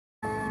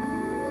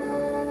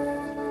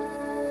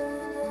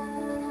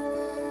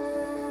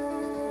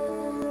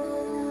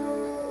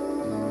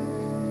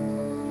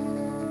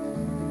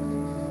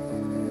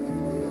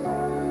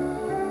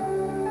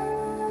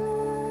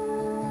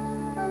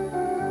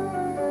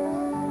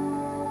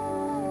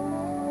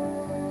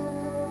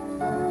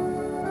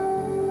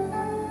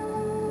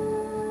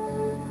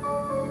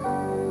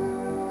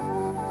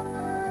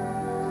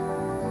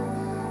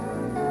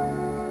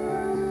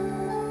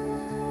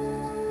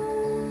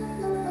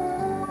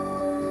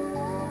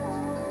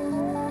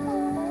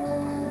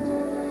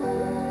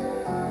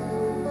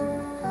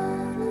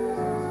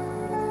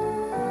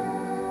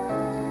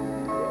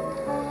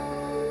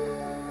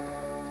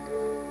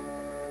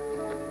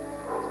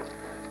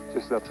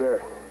It's up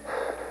there.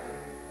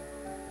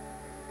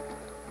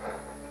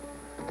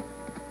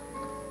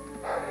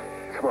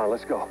 Come on,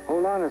 let's go.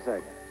 Hold on a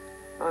second.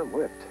 I'm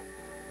whipped.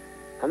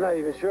 I'm not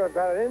even sure I've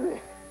got it in me.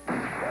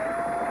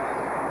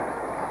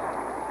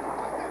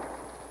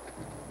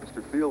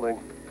 Mr. Fielding,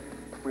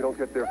 if we don't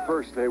get there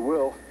first, they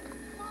will.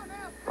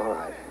 All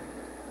right,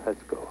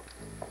 let's go.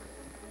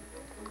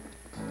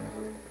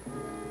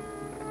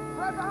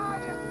 Right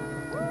behind you!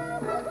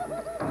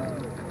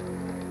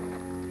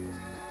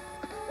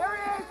 There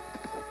he is!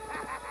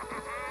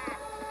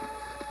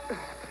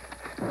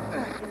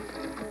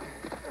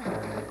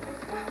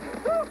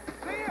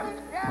 See you?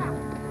 Yeah!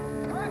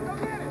 All right, go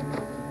get it!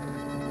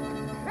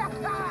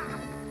 Come on!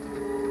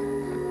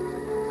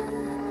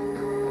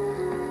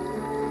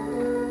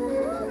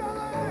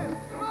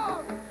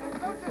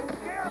 Don't just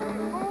scare me,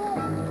 fool!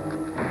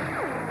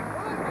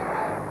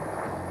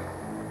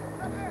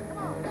 Up there, come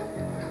on!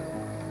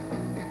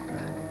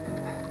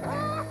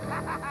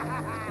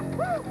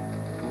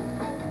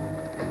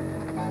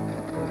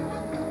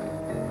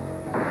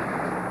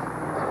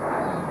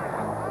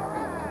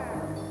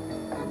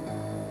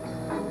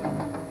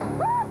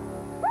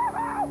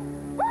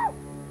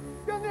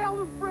 You nailed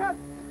him, Fred!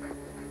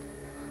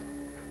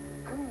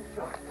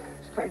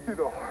 Straight through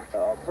the heart.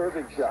 Oh,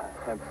 perfect shot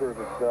and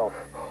perfect belt.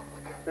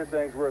 This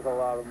thing's worth a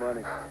lot of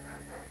money.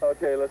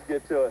 Okay, let's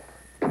get to it.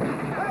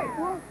 Hey!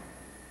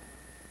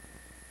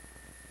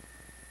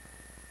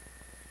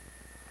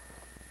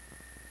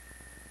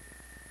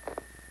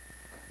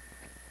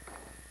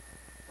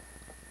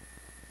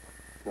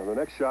 Now, the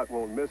next shot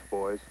won't miss,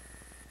 boys.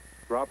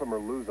 Drop them or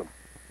lose them.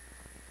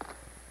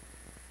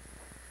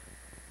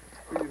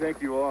 Who do you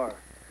think you are?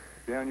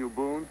 Daniel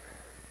Boone?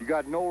 You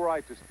got no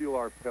right to steal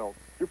our pelts.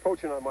 You're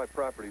poaching on my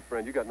property,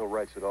 friend. You got no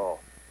rights at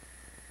all.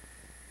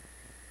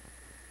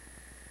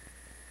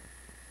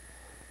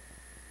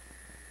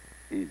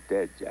 He's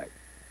dead, Jack.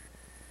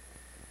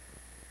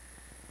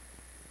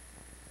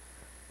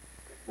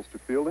 Mr.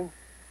 Fielding,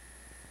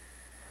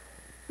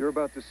 you're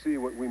about to see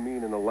what we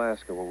mean in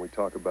Alaska when we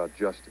talk about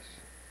justice.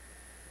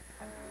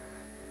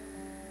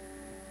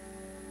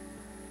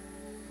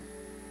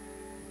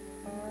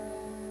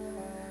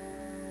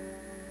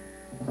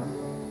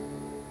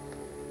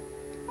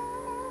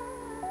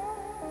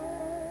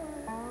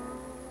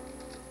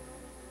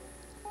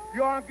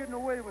 You aren't getting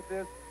away with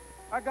this.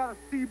 I got a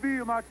CB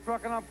in my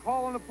truck and I'm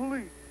calling the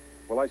police.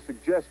 Well, I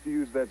suggest you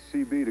use that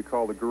CB to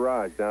call the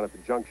garage down at the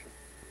junction.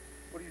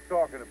 What are you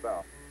talking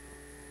about?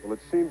 Well, it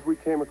seems we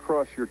came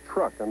across your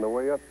truck on the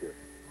way up here.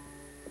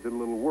 I did a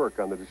little work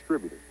on the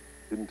distributor.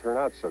 Didn't turn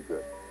out so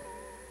good.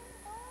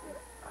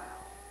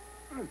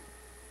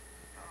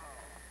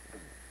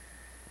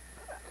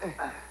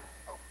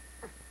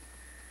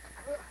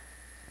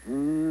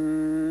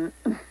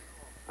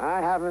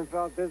 I haven't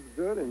felt this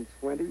good in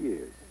 20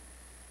 years.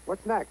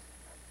 What's next?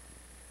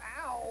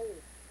 Ow!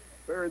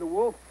 Bury the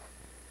wolf.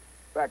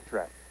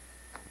 Backtrack.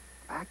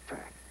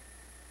 Backtrack.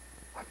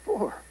 What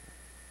for?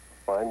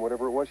 Find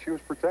whatever it was she was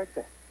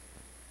protecting.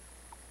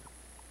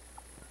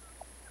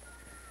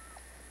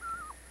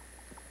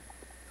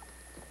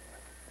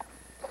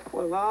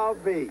 Well, I'll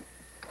be.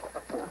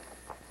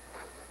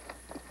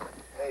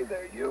 Hey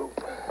there, you.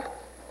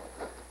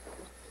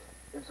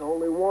 There's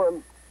only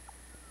one.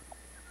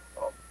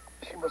 Oh,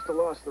 she must have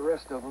lost the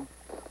rest of them.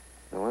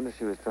 No wonder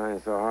she was trying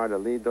so hard to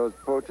lead those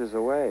poachers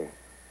away.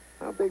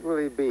 How big will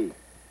he be?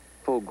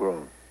 Full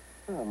grown.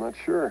 I'm not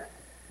sure.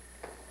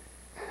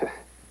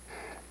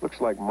 Looks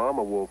like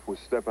Mama Wolf was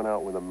stepping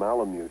out with a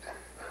Malamute.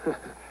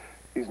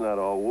 He's not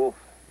all wolf.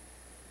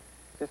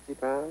 50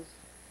 pounds?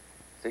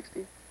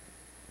 60?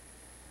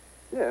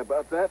 Yeah,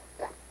 about that.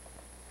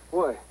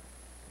 Why?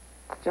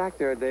 Jack,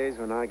 there are days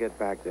when I get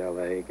back to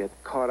L.A., get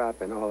caught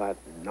up in all that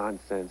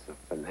nonsense of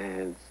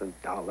finance and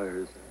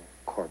dollars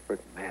and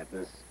corporate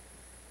madness.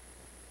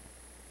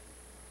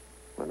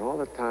 When all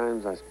the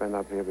times I spend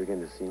up here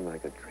begin to seem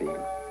like a dream.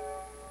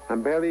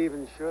 I'm barely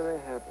even sure they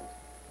happened.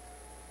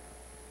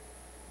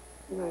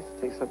 It'd be nice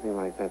to take something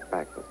like that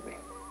back with me.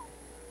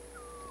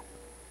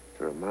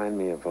 To remind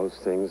me of those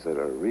things that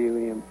are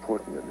really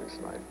important in this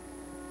life.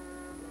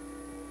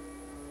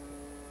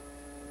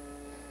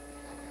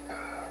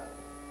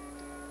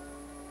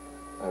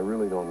 I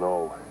really don't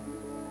know.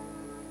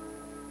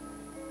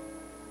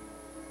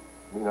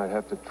 I mean, I'd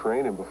have to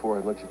train him before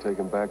I'd let you take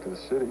him back to the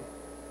city.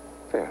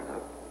 Fair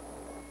enough.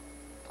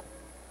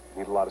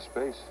 Need a lot of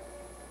space.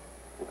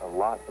 Need a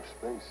lot of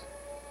space.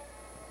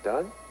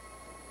 Done?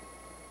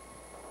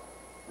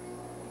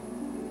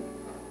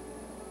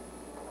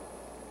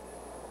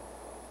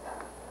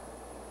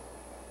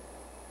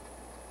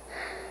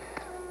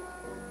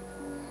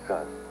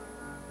 Done.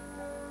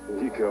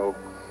 There you go.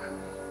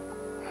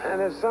 And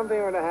if something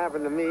were to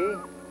happen to me,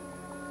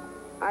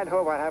 I'd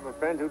hope I'd have a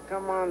friend who'd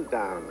come on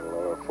down to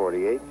lower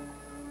 48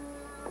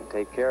 and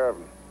take care of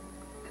him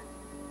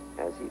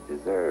as he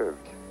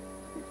deserved to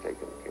be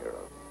taken care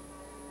of.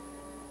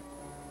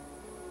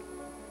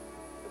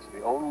 It's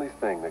the only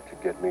thing that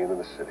could get me into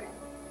the city.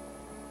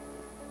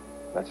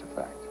 That's a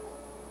fact.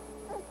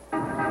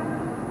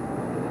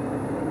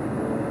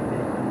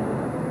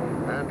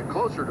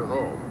 closer to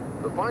home,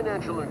 the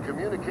financial and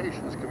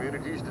communications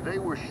communities today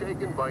were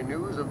shaken by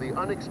news of the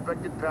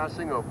unexpected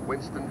passing of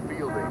Winston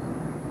Fielding.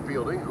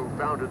 Fielding, who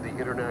founded the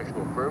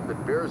international firm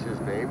that bears his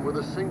name with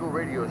a single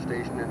radio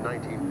station in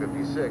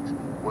 1956,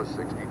 was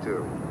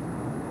 62.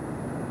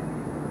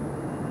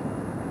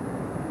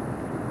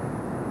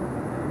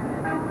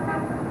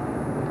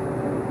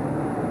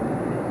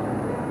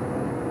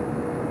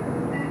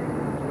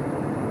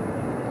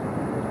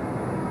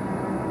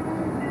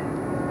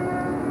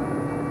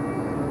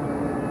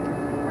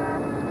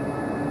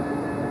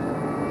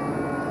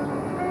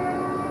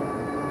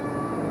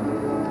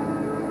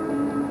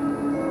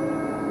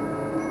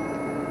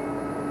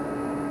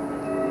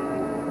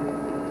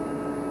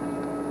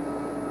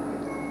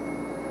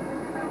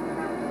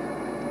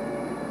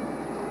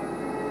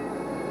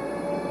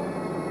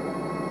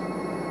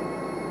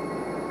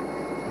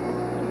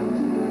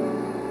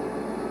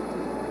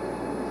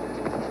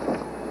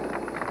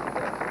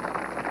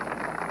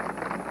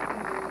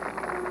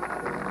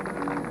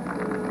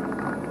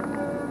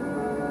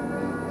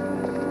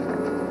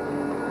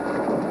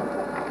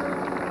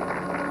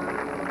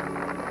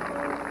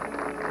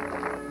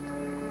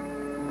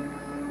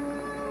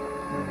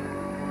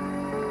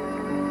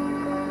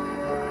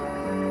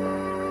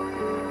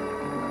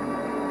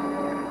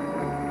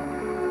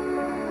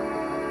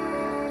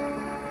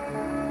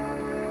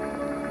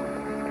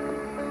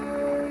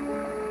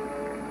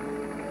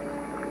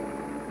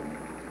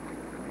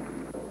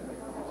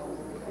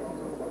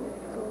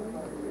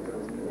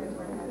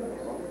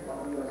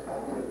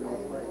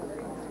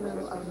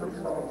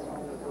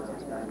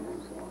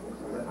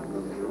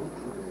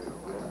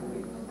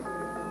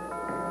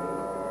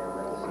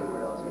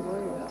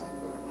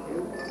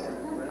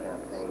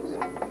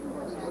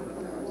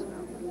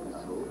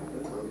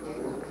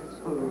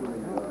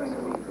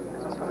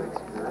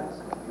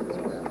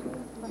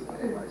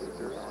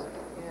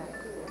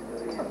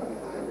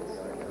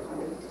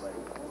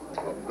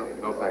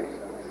 No, thanks.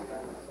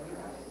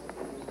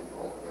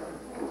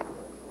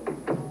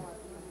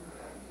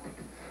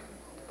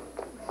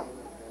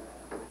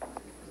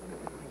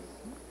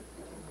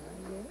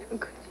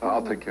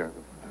 I'll take care of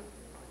him.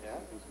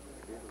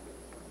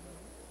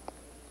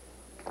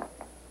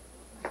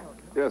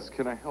 Yes,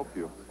 can I help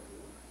you?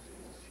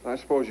 I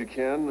suppose you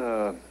can.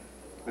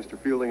 Mr.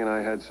 Fielding and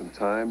I had some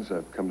times.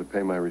 I've come to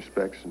pay my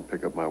respects and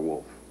pick up my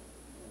wolf.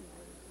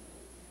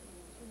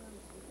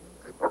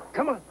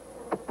 Come on.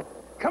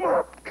 Come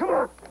on. Come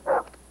on.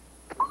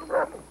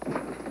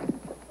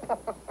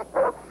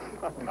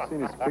 I've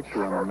seen his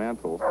picture on the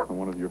mantle, the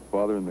one of your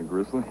father and the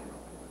grizzly.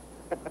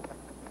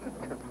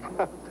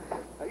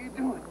 How you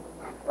doing?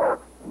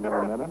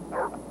 Never met him?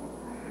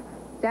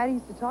 Daddy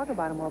used to talk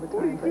about him all the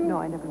time, but no,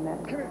 I never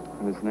met him.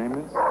 And his name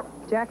is?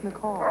 Jack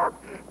McCall.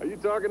 Are you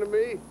talking to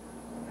me?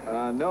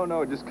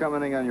 No, just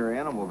commenting on your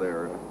animal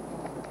there.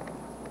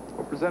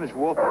 What percentage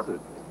wolf is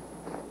it?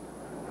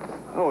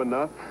 Oh,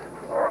 enough.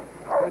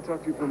 Can I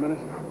talk to you for a minute?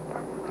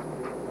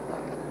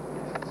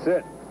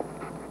 Sit.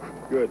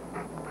 Good.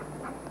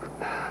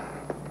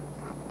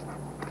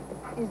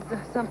 Is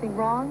something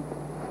wrong?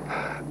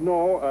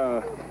 No,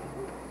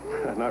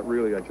 not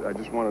really. I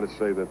just wanted to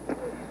say that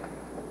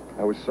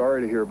I was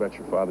sorry to hear about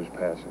your father's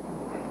passing.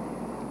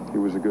 He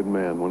was a good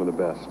man, one of the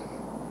best.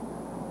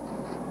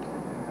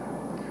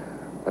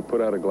 I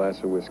put out a glass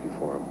of whiskey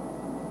for him.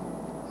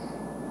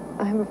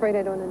 I'm afraid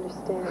I don't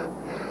understand.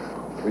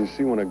 Well, you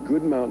see, when a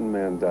good mountain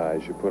man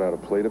dies, you put out a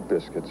plate of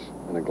biscuits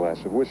and a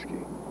glass of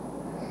whiskey.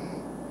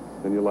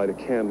 Then you light a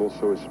candle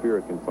so his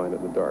spirit can find it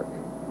in the dark.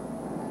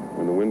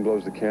 When the wind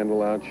blows the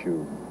candle out,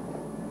 you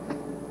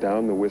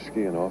down the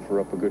whiskey and offer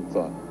up a good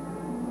thought.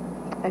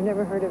 I've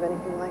never heard of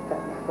anything like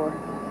that before.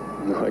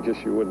 No, I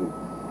guess you wouldn't.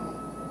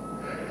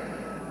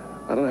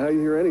 I don't know how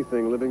you hear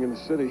anything living in the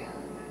city. I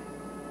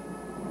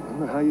don't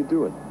know how you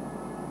do it.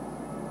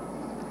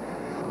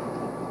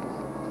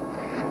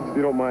 If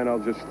you don't mind, I'll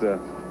just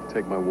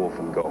take my wolf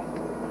and go.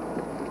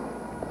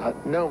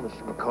 No,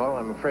 Mr. McCall,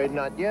 I'm afraid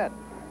not yet.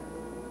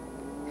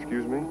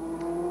 Excuse me?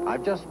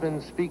 I've just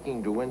been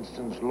speaking to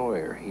Winston's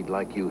lawyer. He'd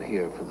like you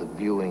here for the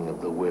viewing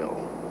of the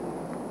will.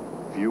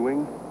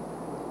 Viewing?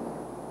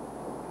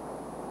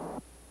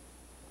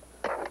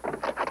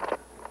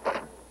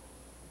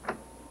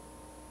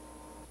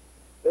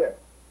 There.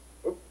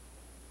 Oop.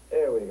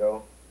 There we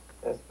go.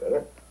 That's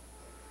better.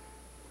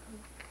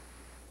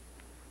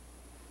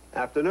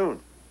 Afternoon.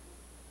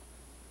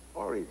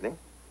 Or evening.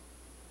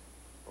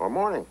 Or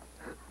morning.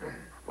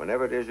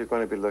 Whenever it is you're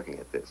going to be looking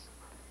at this.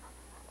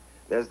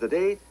 There's the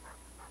date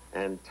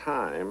and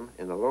time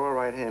in the lower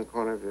right-hand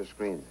corner of your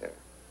screen there.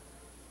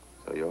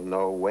 So you'll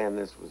know when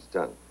this was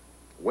done.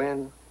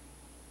 When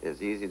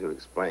is easy to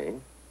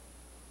explain.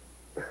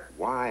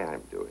 Why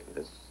I'm doing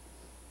this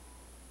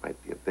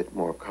might be a bit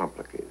more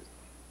complicated.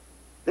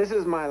 This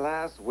is my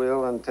last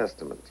will and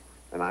testament,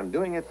 and I'm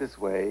doing it this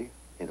way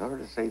in order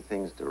to say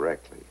things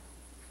directly.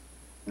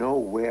 No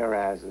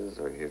whereases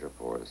or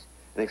heretofores,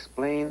 and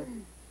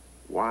explain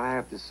why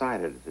I've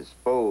decided to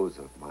dispose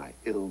of my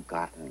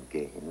ill-gotten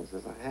gains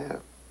as I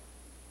have.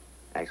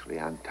 Actually,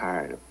 I'm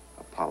tired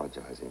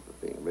apologizing for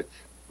being rich.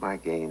 My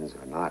gains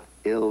are not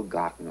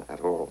ill-gotten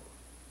at all.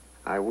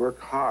 I work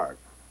hard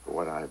for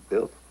what I've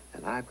built,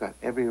 and I've got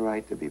every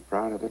right to be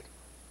proud of it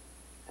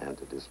and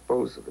to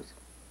dispose of it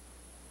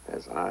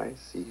as I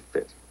see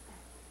fit.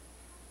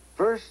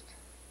 First,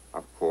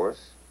 of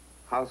course,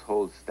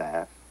 household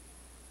staff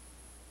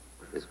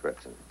is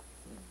Gretchen.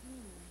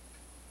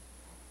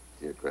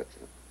 Dear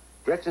Gretchen,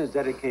 Gretchen's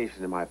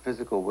dedication to my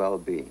physical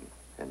well-being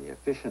and the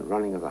efficient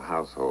running of the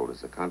household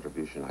is a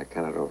contribution I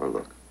cannot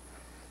overlook.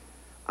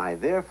 I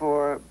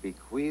therefore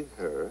bequeath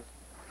her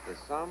the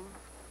sum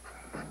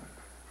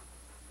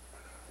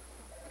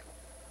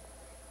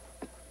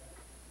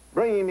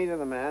bringing me to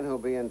the man who'll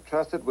be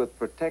entrusted with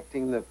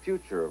protecting the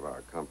future of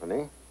our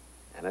company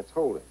and its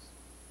holdings.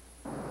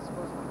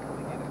 Supposed to be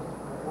coming in at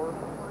 4.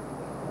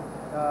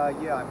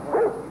 Yeah, I'm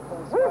working. Can you pull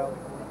this file?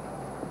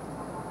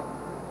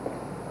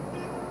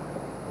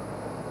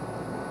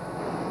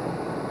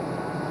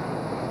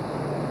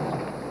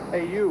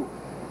 Hey, you.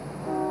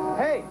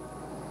 Hey!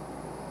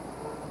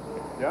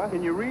 Yeah?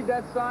 Can you read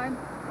that sign?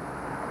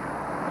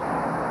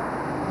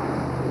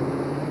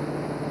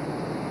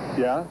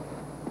 Yeah?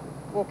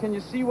 Well, can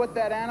you see what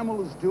that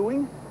animal is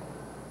doing?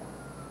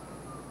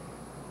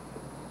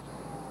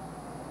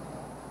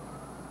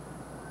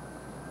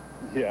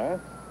 Yeah?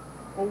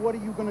 Well, what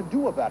are you going to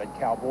do about it,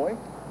 cowboy?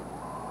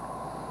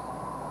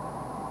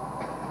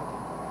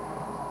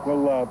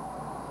 Well,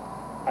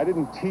 I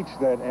didn't teach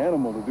that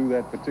animal to do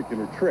that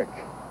particular trick.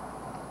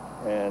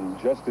 And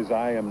just as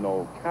I am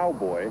no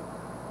cowboy,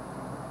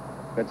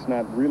 that's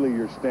not really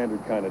your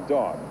standard kind of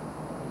dog.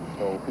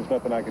 So there's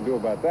nothing I can do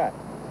about that.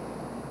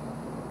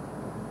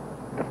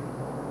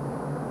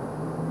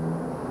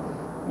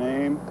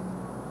 Name?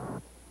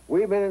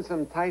 We've been in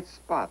some tight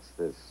spots,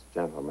 this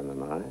gentleman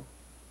and I.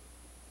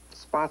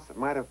 Spots that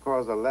might have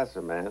caused a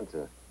lesser man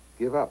to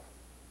give up.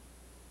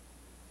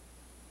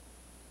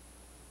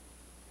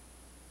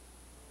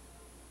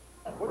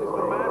 What is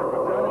the matter with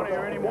you? I don't want to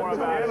hear any more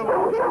about it.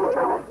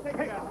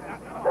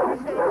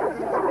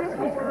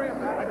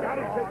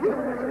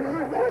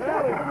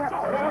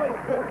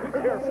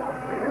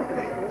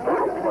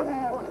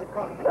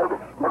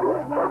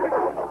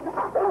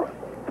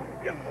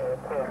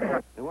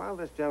 And while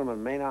this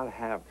gentleman may not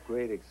have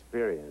great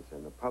experience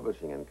in the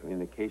publishing and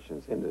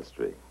communications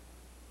industry,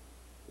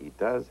 he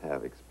does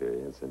have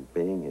experience in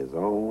being his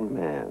own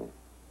man.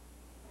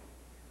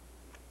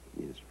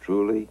 He is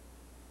truly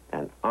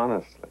and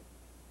honestly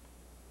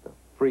the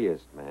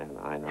freest man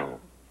I know.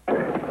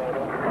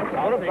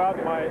 What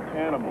about my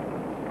animal?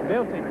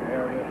 They'll take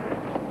care of it.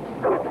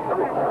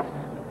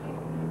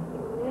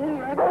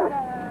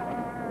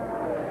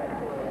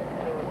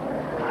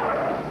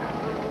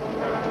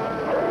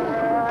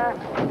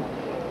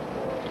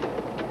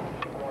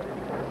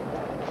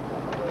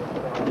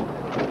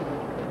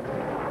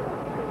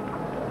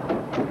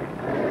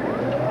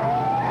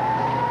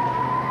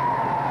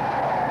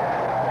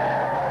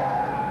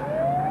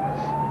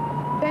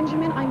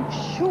 Benjamin, I'm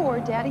sure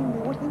Daddy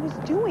knew what he was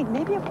doing.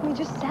 Maybe if we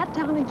just sat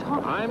down and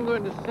talked. I'm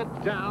going to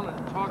sit down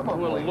and talk to a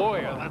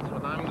lawyer. That's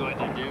what I'm going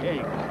to do.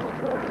 Hey.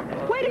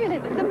 Wait a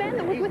minute. The man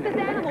that was with this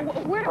animal,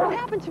 what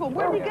happened to him?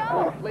 Where did he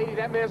go? Lady,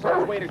 that man's on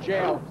his way to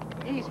jail.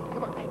 Easy,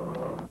 come on.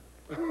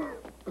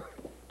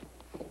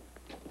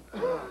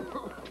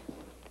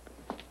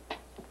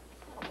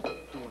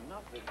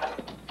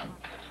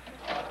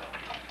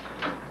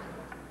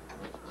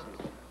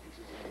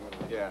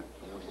 Yeah.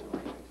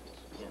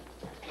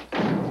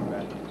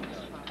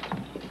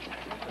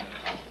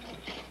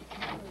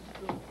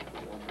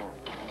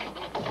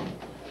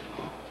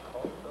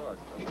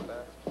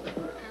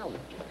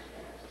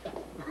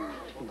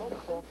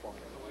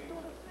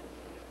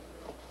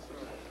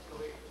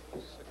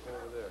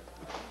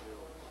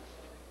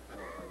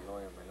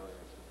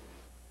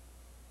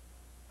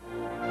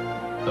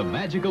 The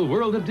magical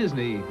world of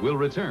Disney will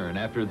return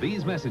after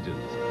these messages.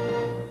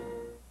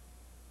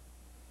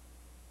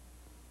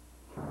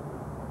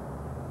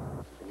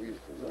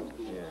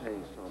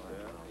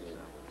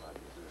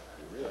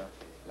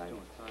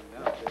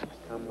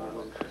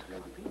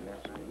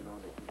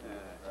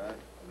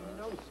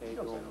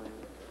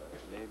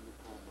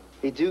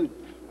 Hey, dude.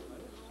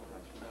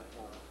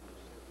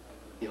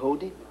 You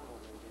holding?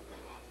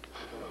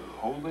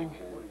 Holding?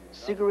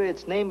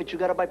 Cigarettes, name it. You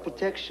gotta buy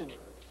protection.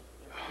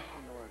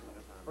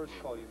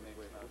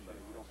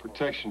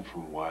 Protection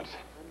from what?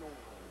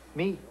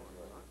 Me.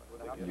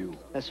 You.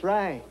 That's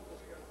right.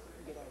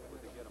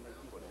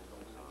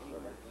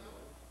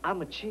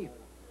 I'm a chief.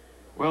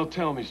 Well,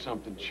 tell me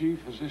something,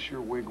 Chief. Is this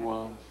your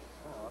wigwam?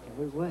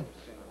 Wait, what?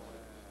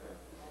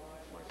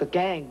 The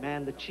gang,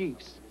 man, the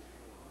chiefs.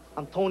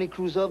 I'm Tony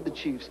Cruz of the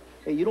Chiefs.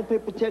 Hey, you don't pay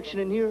protection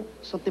in here,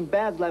 something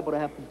bad's liable to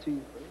happen to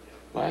you.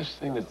 Last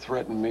thing that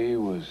threatened me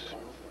was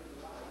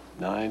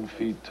 9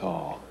 feet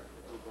tall.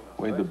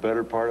 Weighed the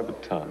better part of a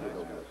ton.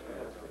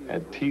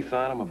 Had teeth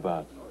on him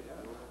about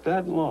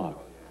that long.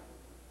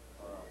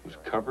 Was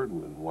covered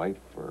with white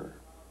fur.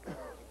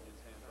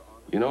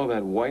 You know,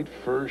 that white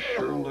fur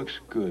sure looks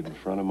good in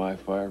front of my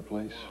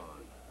fireplace.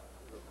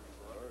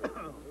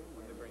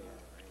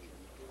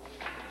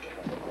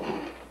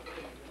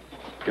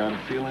 Got a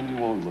feeling you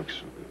won't look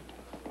so good.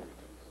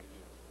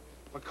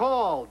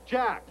 McCall,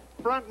 Jack,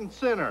 front and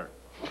center.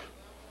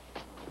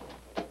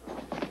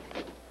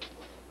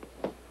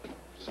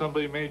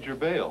 Somebody made your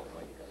bail.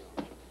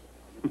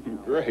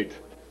 Great.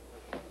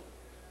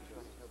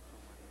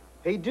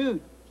 Hey,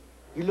 dude,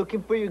 you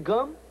looking for your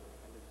gum?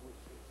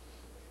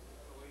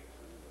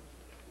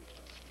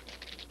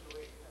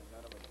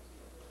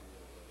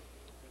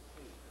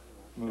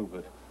 Move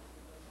it.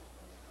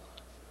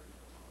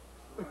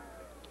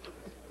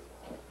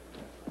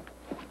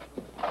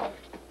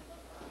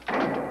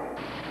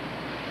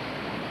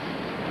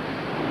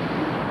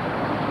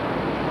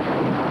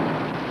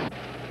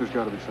 There's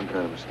got to be some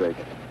kind of mistake.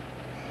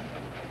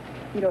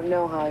 You don't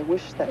know how I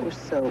wish that was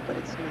so, but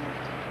it's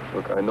not.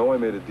 Look, I know I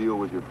made a deal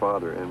with your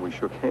father, and we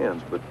shook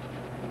hands, but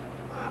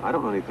I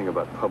don't know anything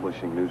about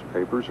publishing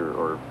newspapers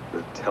or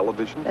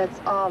television.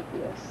 That's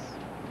obvious.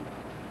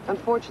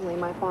 Unfortunately,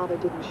 my father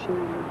didn't share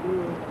your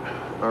view.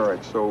 All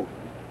right, so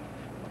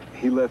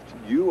he left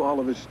you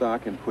all of his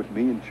stock and put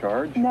me in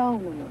charge?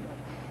 No.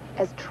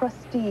 As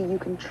trustee, you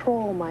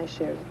control my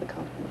shares of the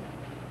company.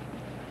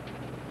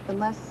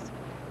 Unless...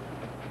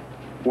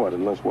 What?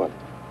 Unless what?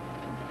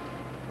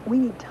 We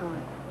need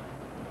time.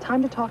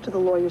 Time to talk to the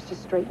lawyers to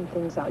straighten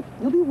things out.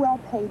 You'll be well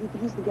paid. You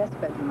could use the guest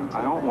bedroom.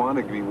 I don't want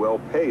to be well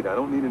paid. I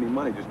don't need any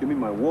money. Just give me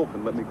my wolf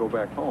and let me go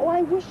back home. Oh,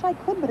 I wish I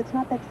could, but it's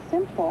not that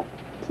simple.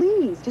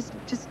 Please, just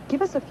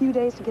give us a few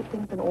days to get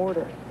things in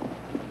order.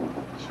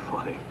 It's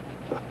funny.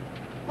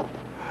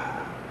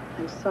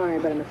 I'm sorry,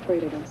 but I'm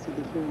afraid I don't see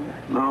the humor.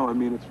 No, I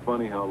mean, it's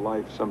funny how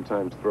life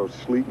sometimes throws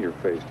sleet in your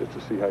face just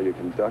to see how you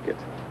can duck it.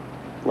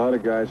 A lot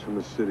of guys from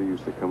the city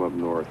used to come up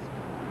north.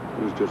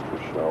 It was just for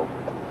show.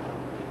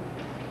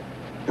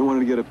 They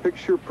wanted to get a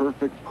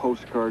picture-perfect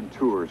postcard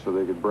tour so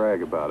they could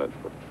brag about it,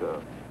 but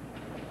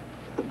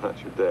not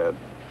your dad.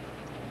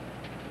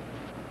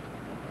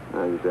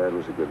 No, your dad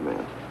was a good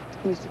man.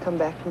 He used to come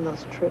back from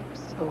those trips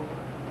so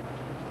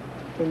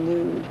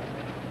renewed.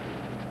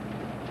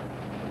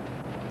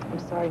 I'm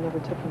sorry he never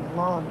took me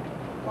along.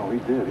 Oh, he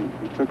did.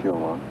 He took you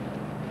along.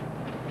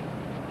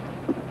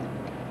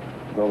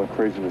 With all the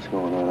craziness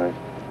going on, I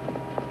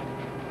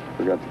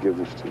forgot to give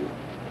this to you.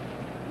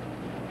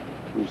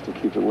 He used to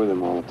keep it with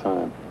him all the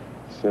time.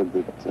 He said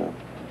that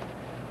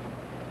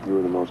you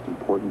were the most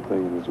important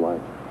thing in his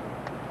life.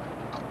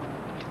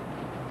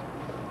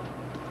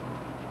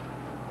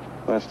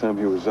 Last time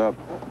he was up,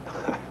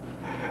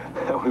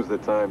 that was the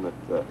time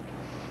that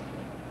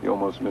he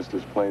almost missed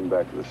his plane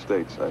back to the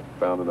States. I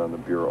found it on the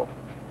bureau.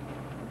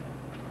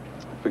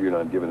 I figured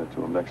on giving it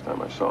to him next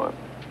time I saw him.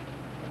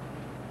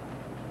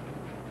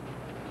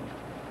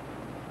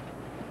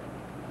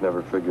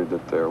 Never figured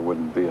that there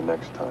wouldn't be a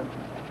next time.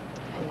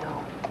 I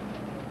know.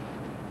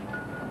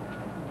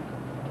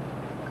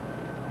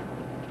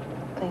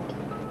 Thank you.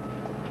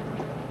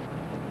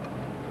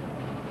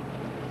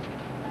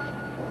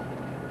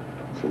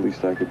 It's the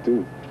least I could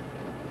do.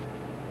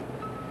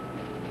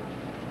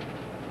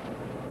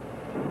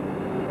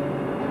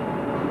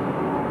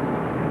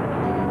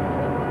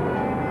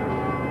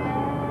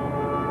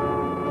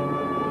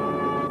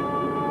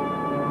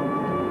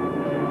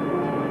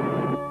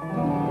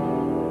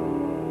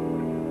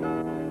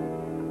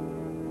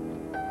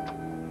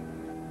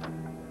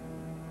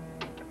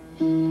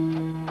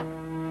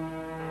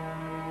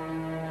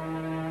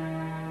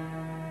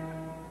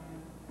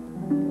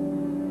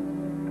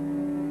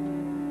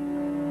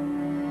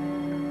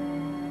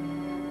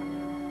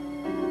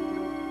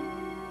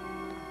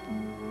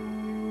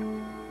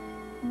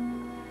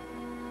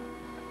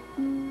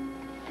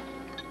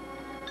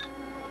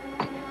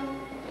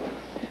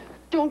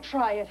 Don't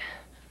try it.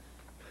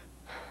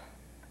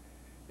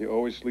 You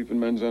always sleep in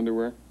men's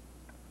underwear?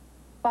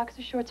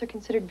 Boxer shorts are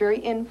considered very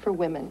in for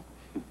women.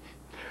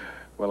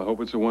 Well, I hope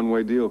it's a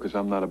one-way deal, because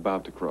I'm not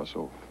about to cross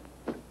over.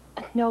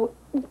 No,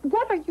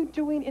 what are you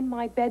doing in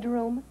my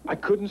bedroom? I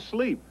couldn't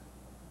sleep.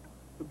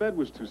 The bed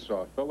was too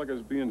soft. Felt like I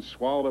was being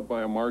swallowed up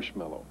by a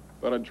marshmallow.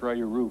 Thought I'd try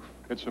your roof.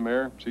 Get some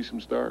air, see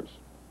some stars.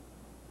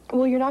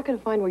 Well, you're not going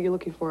to find what you're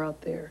looking for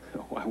out there.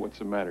 Why, what's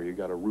the matter? You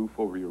got a roof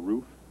over your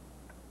roof?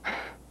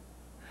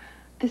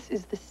 This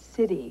is the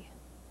city.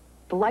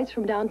 The lights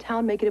from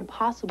downtown make it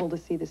impossible to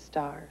see the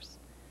stars.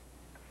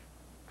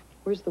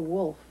 Where's the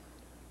wolf?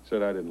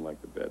 Said I didn't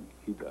like the bed.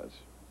 He does.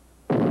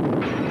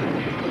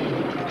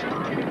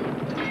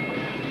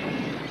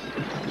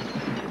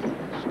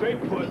 Stay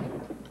put.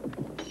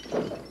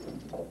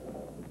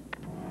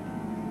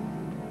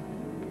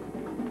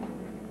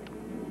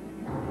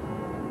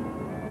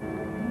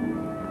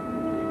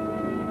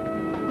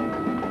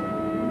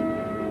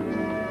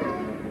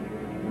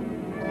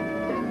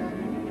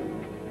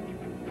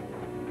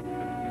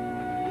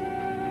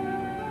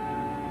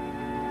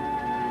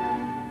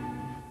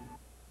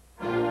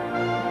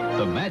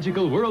 The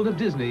magical world of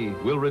Disney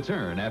will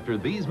return after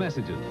these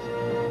messages.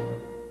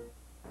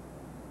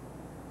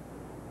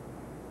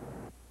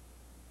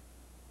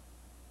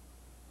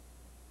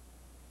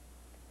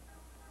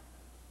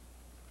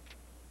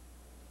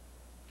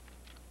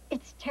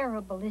 It's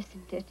terrible,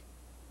 isn't it?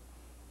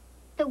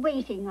 The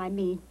waiting, I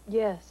mean.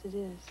 Yes, it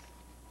is.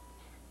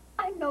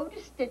 I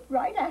noticed it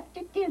right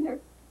after dinner.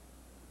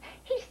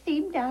 He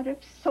seemed out of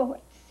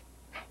sorts.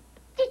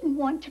 Didn't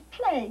want to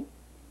play.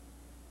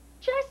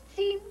 Just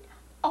seemed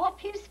off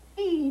his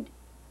feed.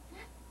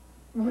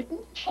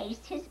 Wouldn't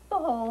chase his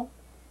ball.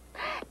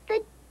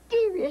 The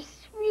dearest,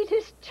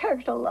 sweetest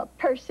turtle a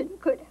person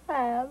could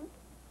have.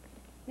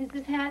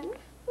 Mrs. Hatton,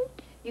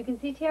 you can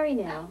see Terry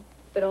now,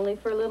 but only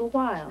for a little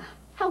while.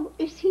 How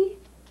is he?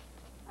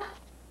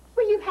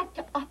 Will you have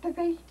to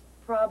operate?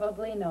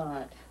 Probably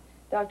not.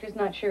 Doctor's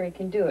not sure he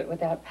can do it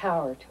without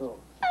power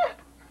tools.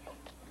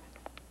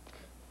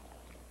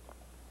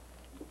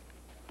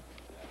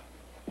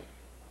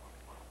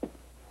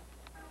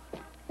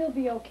 He'll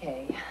be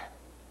okay.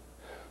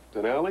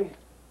 Denali?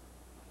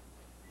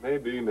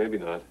 Maybe, maybe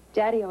not.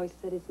 Daddy always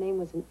said his name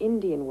was an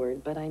Indian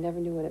word, but I never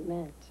knew what it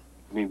meant.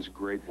 It means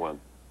great one.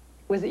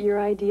 Was it your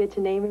idea to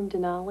name him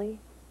Denali?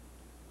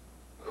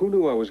 Who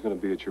knew I was going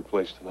to be at your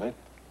place tonight?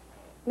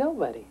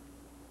 Nobody.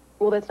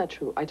 Well, that's not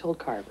true. I told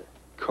Carver.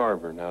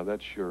 Carver, now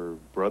that's your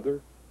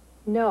brother?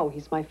 No,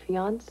 he's my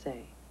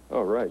fiancé.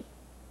 Oh, right.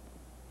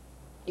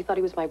 You thought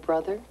he was my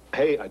brother?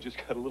 Hey, I just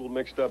got a little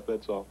mixed up,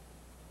 that's all.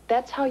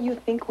 That's how you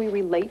think we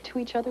relate to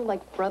each other,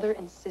 like brother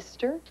and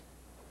sister?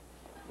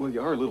 Well,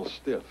 you are a little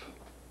stiff.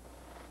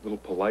 A little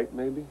polite,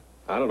 maybe?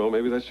 I don't know,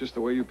 maybe that's just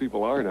the way you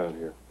people are down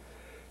here.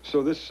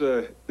 So this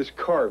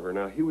Carver,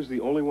 now, he was the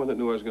only one that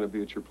knew I was going to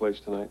be at your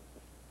place tonight?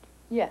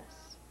 Yes.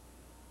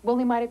 Well,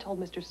 he might have told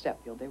Mr.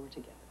 Stepfield they were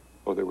together.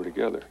 Oh, they were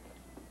together.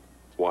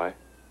 Why?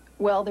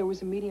 Well, there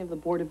was a meeting of the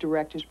board of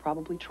directors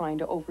probably trying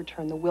to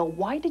overturn the will.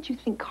 Why did you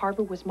think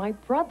Carver was my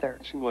brother?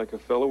 Seemed like a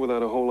fellow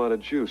without a whole lot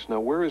of juice. Now,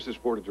 where is this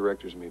board of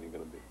directors meeting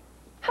going to be?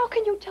 How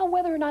can you tell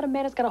whether or not a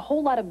man has got a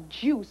whole lot of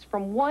juice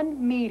from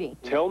one meeting?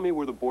 Tell me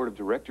where the board of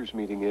directors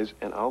meeting is,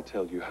 and I'll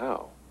tell you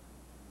how.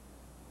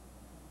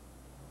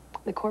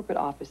 The corporate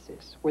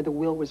offices, where the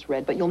will was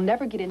read, but you'll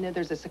never get in there.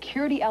 There's a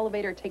security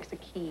elevator, it takes a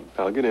key.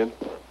 I'll get in.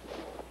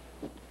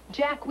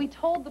 Jack, we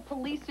told the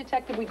police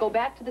detective we'd go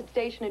back to the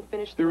station and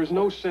finish the There is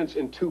no sense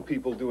in two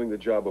people doing the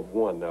job of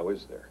one, now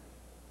is there?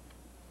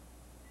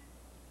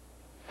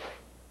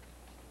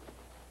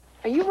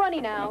 Are you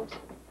running out?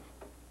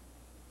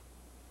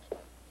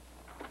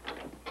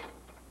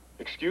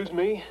 Excuse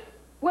me?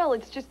 Well,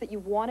 it's just that you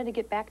wanted to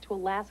get back to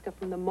Alaska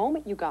from the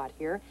moment you got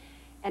here,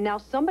 and now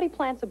somebody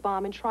plants a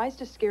bomb and tries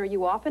to scare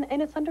you off, and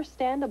it's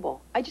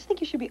understandable. I just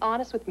think you should be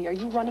honest with me. Are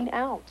you running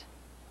out?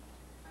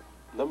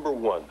 Number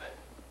one,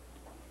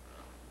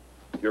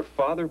 your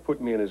father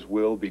put me in his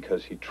will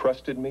because he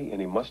trusted me,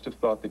 and he must have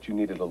thought that you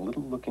needed a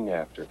little looking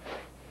after.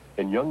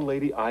 And young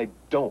lady, I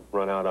don't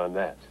run out on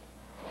that.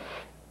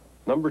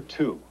 Number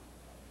two,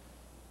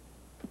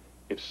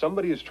 if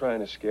somebody is trying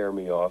to scare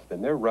me off,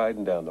 then they're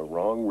riding down the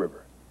wrong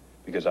river,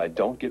 because I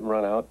don't get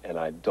run out and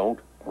I don't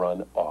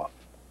run off.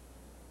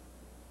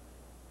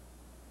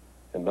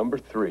 And number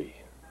three.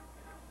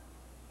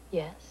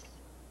 Yes?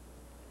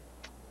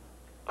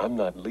 I'm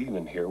not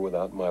leaving here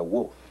without my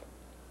wolf.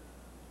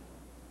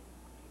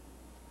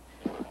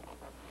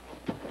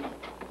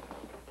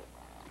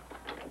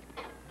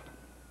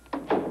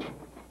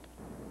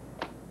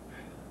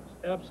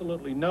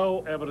 Absolutely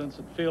no evidence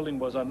that Fielding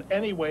was in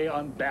any way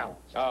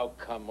unbalanced. Oh,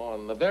 come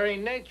on. The very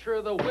nature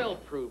of the will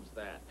proves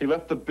that. He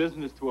left the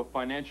business to a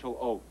financial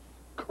oath.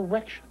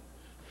 Correction.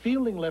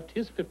 Fielding left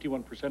his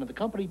 51% of the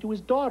company to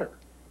his daughter.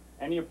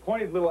 And he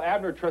appointed little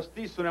Abner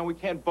trustee, so now we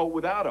can't vote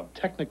without him.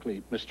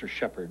 Technically, Mr.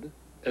 Shepard,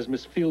 as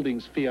Miss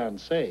Fielding's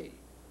fiancé,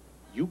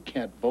 you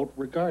can't vote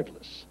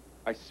regardless.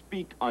 I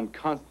speak on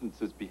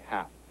Constance's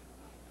behalf.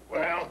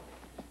 Well,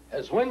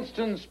 as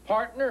Winston's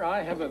partner,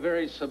 I have a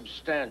very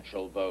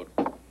substantial vote.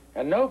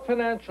 And no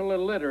financial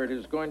illiterate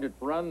is going to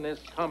run this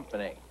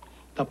company.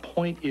 The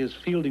point is,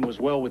 Fielding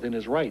was well within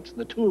his rights, and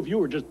the two of you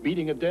are just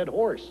beating a dead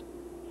horse.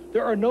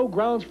 There are no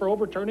grounds for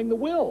overturning the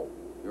will.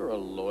 You're a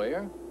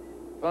lawyer.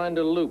 Find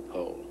a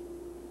loophole.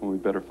 Well, we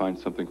better find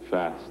something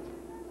fast.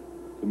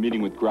 The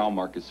meeting with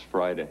Graumark is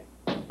Friday.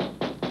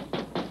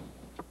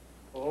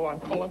 Oh,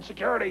 I'm calling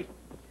security.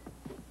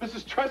 This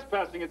is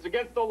trespassing. It's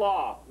against the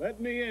law. Let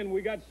me in.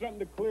 We got something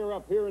to clear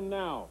up here and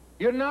now.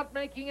 You're not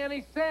making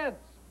any sense.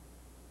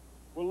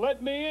 Well,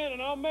 let me in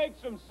and I'll make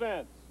some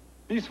sense.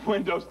 These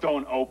windows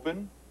don't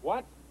open.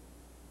 What?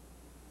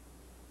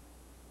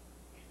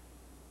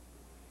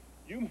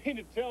 You mean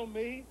to tell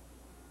me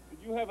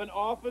that you have an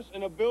office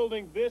in a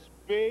building this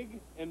big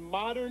and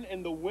modern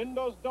and the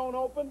windows don't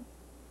open?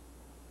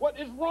 What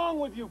is wrong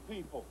with you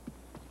people?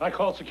 I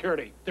called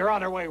security. They're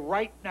on their way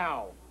right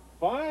now.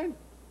 Fine.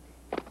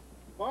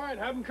 Fine,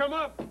 have them come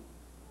up.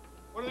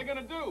 What are they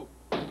gonna do?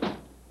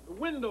 The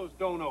windows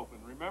don't open,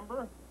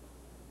 remember?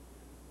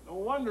 No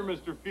wonder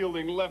Mr.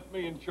 Fielding left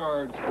me in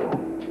charge.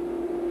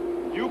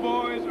 You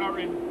boys are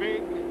in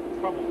big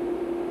trouble.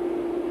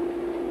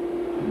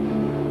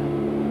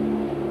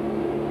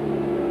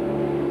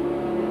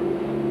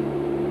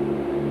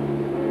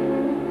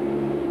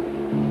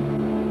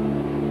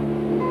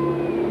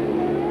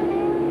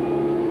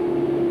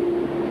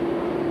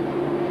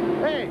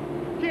 Hey,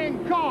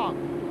 King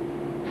Kong!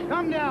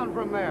 Come down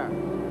from him there.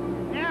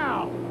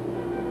 Now!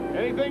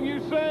 Anything you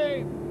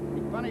say.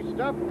 Funny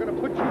stuff, we're gonna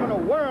put you in a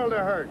world of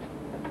hurt.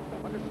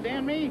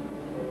 Understand me?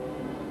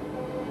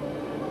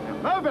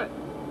 Now move it!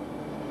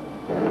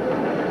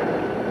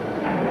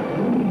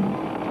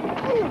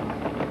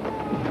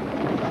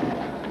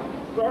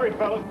 Sorry,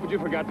 fellas, but you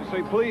forgot to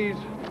say please.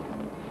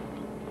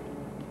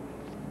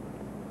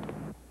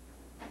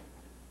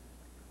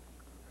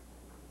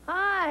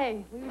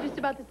 Hi. We were just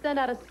about to send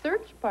out a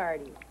search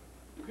party.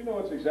 Did you know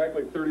it's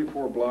exactly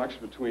 34 blocks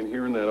between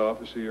here and that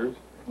office of yours?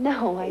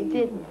 No, I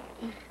didn't.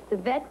 The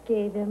vet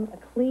gave him a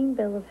clean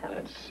bill of health.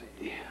 Let's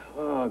see.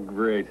 Oh,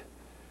 great.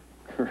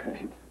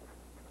 Great.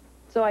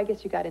 So I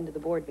guess you got into the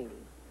board meeting.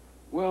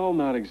 Well,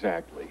 not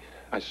exactly.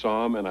 I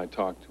saw him and I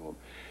talked to him.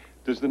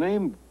 Does the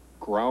name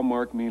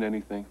Graumark mean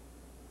anything?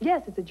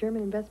 Yes, it's a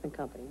German investment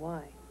company.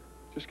 Why?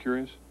 Just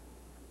curious.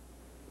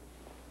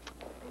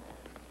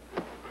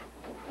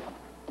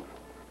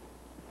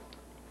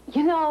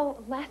 You know,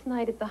 last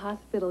night at the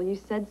hospital, you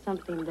said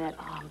something that,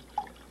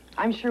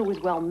 I'm sure was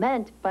well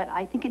meant, but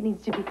I think it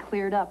needs to be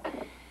cleared up.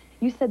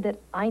 You said that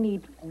I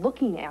need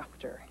looking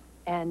after,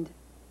 and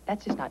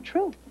that's just not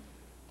true.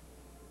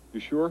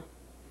 You sure?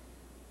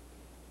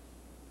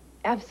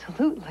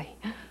 Absolutely.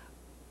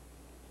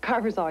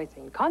 Carver's always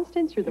saying,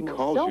 Constance, you're the most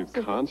calls you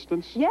self-sufficient.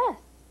 Constance? Yes.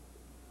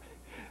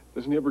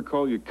 Doesn't he ever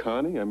call you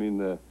Connie? I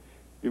mean,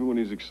 even when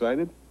he's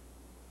excited?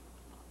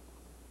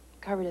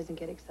 Carver doesn't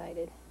get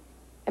excited.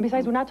 And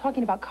besides, we're not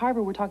talking about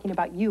Carver, we're talking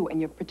about you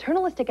and your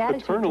paternalistic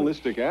attitude.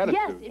 Paternalistic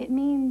attitude? Yes, it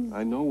means...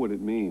 I know what it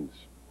means.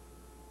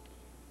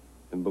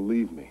 And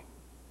believe me,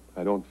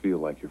 I don't feel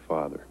like your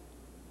father.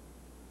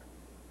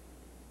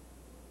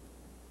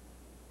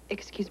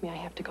 Excuse me, I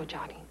have to go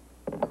jogging.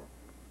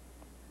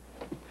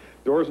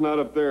 Door's not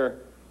up there.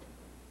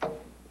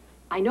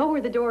 I know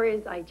where the door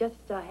is. I just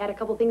had a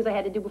couple things I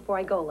had to do before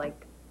I go, like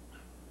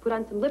put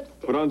on some lipstick.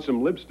 Put on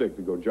some lipstick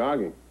to go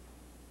jogging.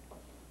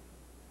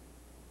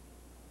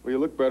 Well, you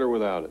look better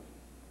without it.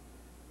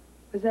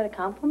 Was that a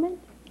compliment?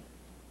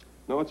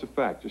 No, it's a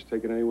fact. Just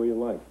take it any way you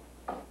like.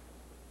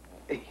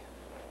 Hey,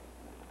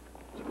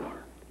 Zamar,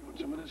 you want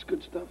some of this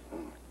good stuff?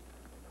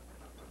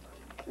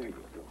 There you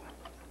go.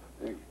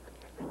 There you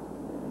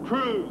go.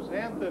 Cruz,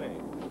 Anthony.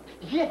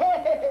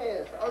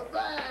 Yes! All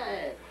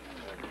right!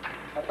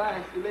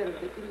 Bye-bye. See you later.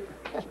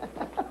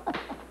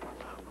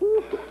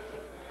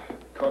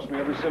 Cost me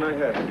every cent I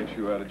had to get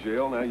you out of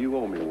jail. Now you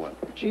owe me one.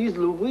 Jeez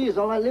Louise,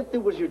 all I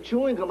lifted was your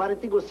chewing gum. I didn't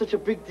think it was such a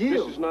big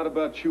deal. This is not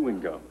about chewing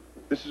gum.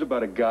 This is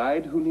about a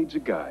guide who needs a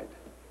guide.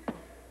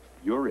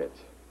 You're it.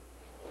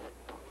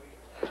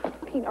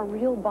 Pete, a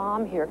real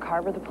bomb here,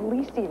 Carver. The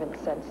police even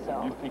said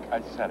so. You think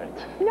I said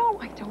it? No,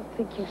 I don't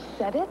think you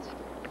said it.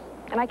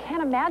 And I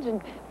can't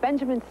imagine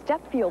Benjamin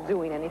Stepfield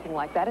doing anything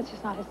like that. It's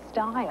just not his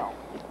style.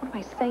 What am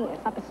I saying?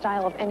 It's not the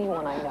style of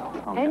anyone I know.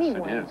 Oh,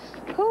 anyone. yes,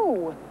 it is.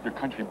 Who? Your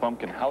country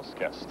bumpkin house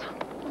guest.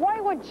 Why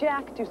would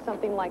Jack do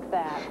something like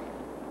that?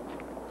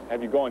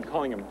 Have you go on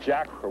calling him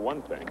Jack, for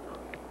one thing.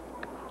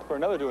 For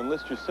another, to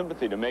enlist your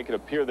sympathy to make it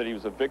appear that he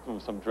was a victim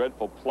of some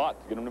dreadful plot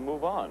to get him to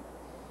move on.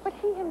 But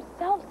he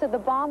himself said the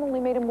bomb only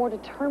made him more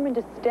determined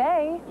to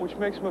stay. Which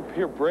makes him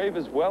appear brave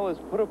as well as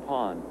put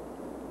upon.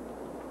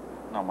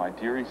 No, my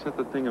dear, he set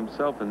the thing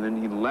himself, and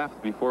then he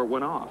left before it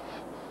went off.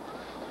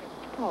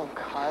 Oh,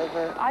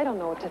 Carver, I don't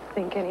know what to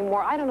think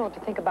anymore. I don't know what to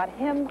think about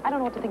him. I don't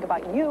know what to think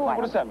about you.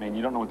 What does that mean?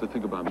 You don't know what to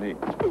think about me?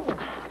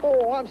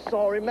 Oh, I'm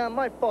sorry, man.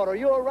 My fault. Are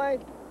you all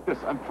right? Yes,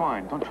 I'm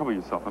fine. Don't trouble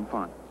yourself. I'm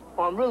fine.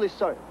 Oh, I'm really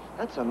sorry.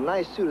 That's a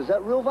nice suit. Is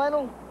that real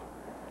vinyl?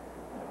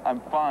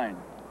 I'm fine.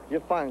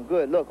 You're fine.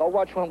 Good. Look, I'll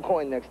watch where I'm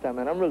going next time,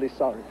 man. I'm really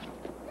sorry.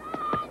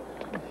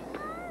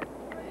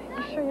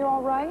 You sure you're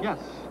all right? Yes,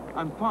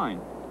 I'm fine.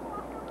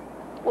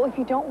 Well, if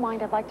you don't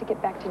mind, I'd like to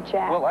get back to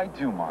Jack. Well, I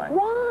do mind.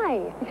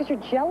 Why? Because you're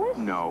jealous?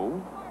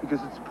 No, because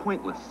it's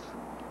pointless.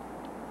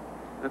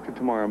 After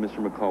tomorrow,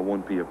 Mr. McCall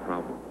won't be a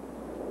problem.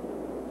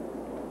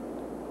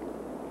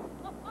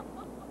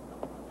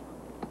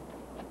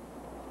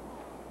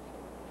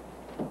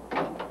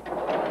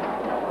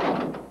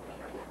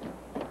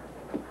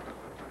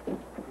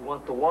 You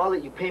want the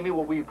wallet? You pay me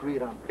what we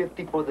agreed on.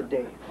 50 for the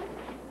day.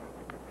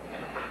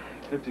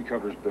 50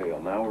 covers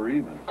bail. Now we're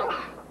even.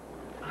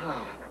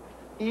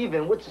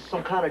 Even? What's this,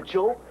 some kind of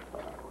joke?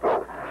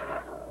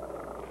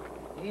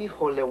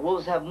 Híjole,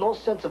 wolves have no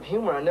sense of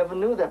humor. I never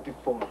knew that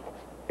before.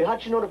 Hey,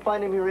 how'd you know to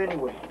find him here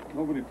anyway?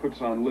 Nobody puts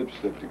on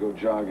lipstick to go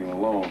jogging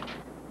alone.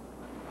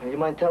 Hey, you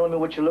mind telling me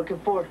what you're looking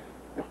for?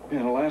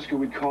 In Alaska,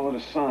 we'd call it a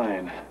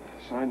sign.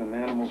 A sign that an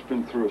animal's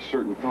been through a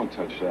certain... Don't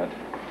touch that.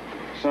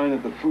 A sign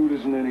that the food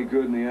isn't any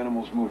good and the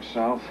animals moved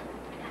south.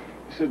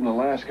 This isn't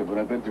Alaska, but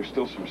I bet there's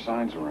still some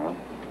signs around.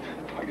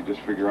 If I could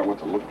just figure out what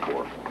to look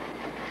for.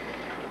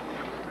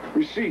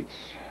 Receipts.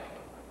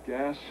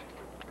 Gas.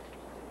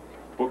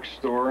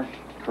 Bookstore.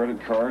 Credit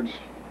cards.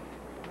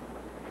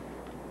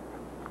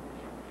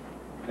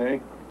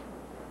 Hey?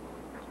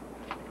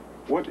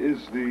 What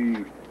is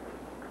the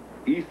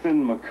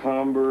Ethan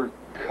McComber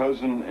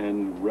Cousin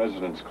and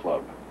Residence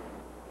Club?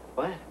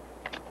 What?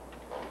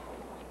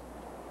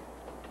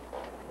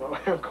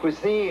 Well,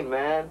 cuisine,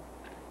 man.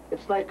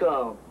 It's like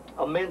a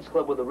men's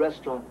club with a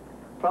restaurant.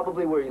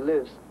 Probably where he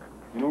lives.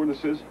 You know where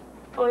this is?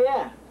 Oh,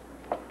 yeah.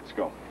 Let's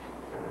go.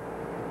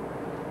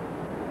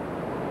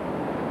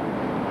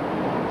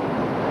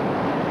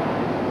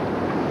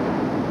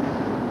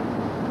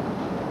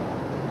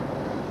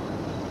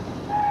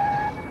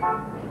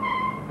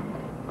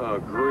 Oh,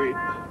 great.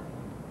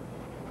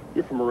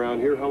 You're from around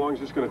here. How long is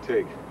this going to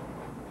take?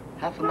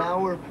 Half an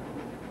hour,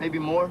 maybe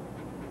more.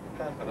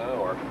 Half an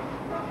hour.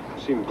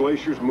 Seen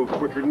glaciers move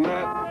quicker than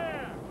that.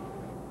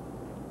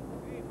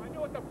 Hey, if I knew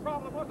what the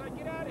problem was, I'd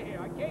get out of here.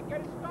 I can't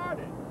get it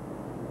started.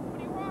 What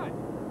do you want?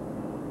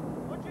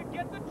 Why don't you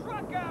get the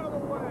truck out of the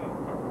way?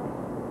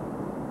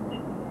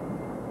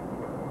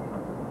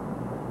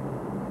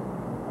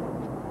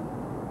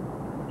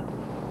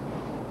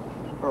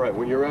 All right,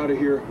 when you're out of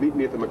here, meet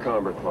me at the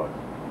Macomber Club.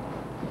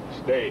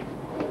 Stay.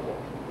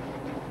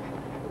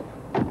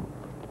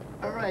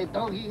 All right,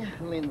 doggy.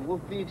 I mean,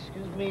 whoopee,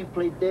 excuse me,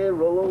 play dead,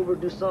 roll over,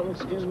 do something,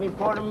 excuse me,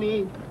 pardon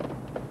me.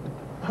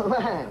 All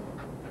right.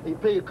 You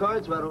play your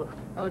cards right,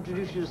 I'll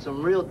introduce you to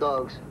some real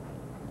dogs.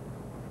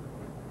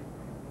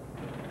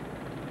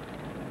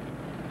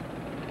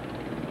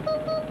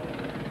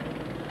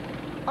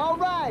 All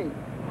right.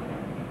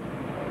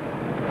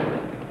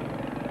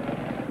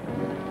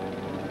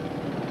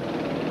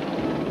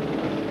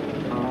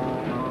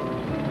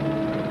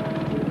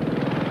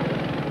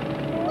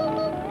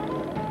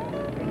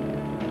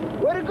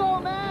 Way to go,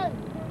 man!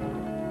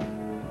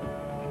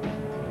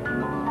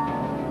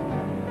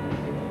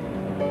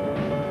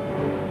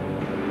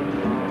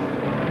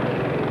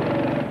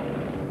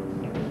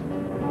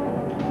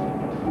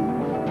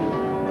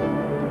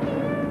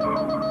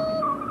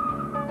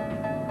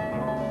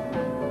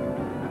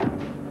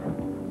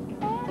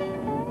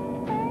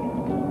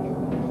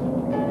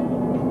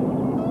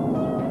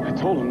 I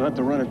told him not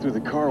to run it through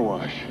the car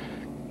wash.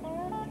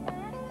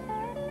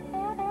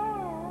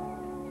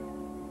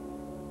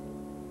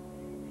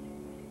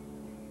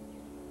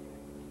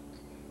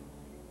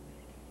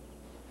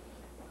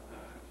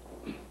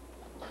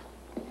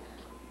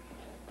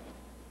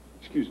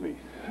 Excuse me,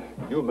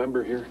 you a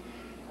member here?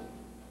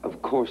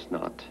 Of course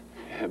not.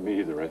 Yeah, me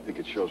either. I think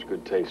it shows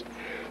good taste.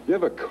 You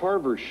have a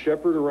Carver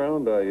Shepherd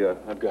around?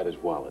 I've got his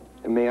wallet.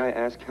 May I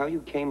ask how you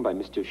came by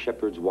Mr.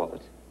 Shepard's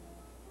wallet?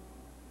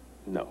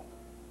 No.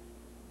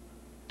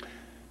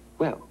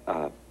 Well,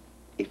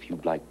 if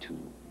you'd like to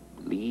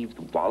leave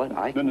the wallet,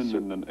 I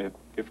can... No.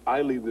 If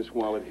I leave this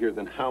wallet here,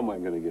 then how am I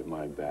going to get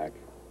mine back?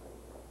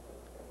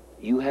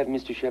 You have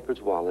Mr.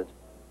 Shepard's wallet,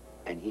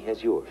 and he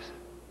has yours.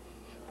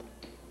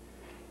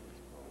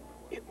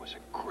 It was a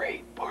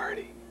great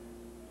party.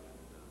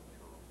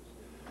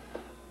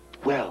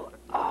 Well,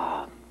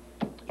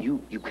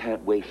 you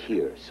can't wait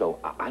here, so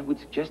I would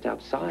suggest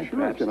outside, Sure,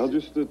 perhaps. I'll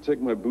just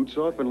take my boots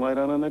off and lie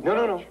down on that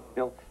couch.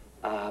 No.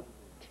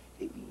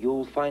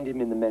 You'll find him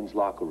in the men's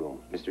locker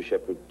room. Mr.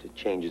 Shepard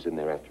changes in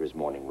there after his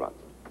morning run.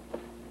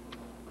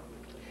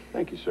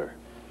 Thank you, sir.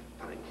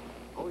 Fine.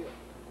 Oh, yeah.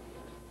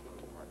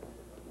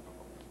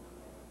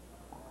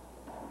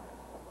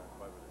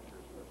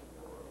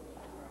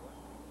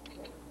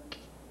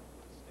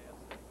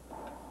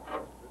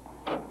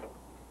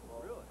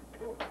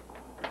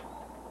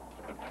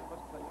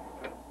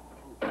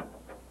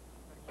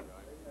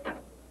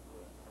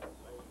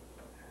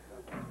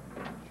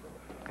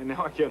 And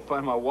now I can't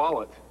find my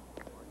wallet.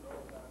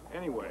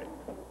 Anyway,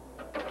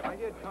 I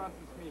had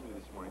Constance meet me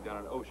this morning down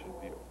at Ocean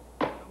View.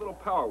 A little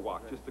power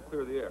walk just to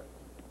clear the air.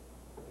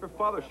 Her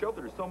father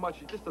sheltered her so much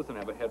she just doesn't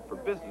have a head for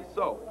business.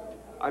 So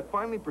I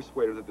finally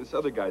persuaded her that this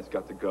other guy's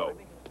got to go.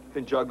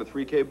 Then jog the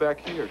 3K back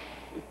here.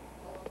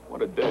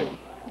 What a day.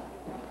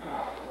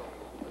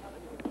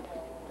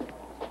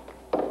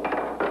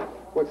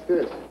 What's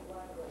this?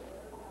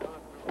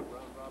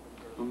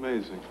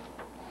 Amazing.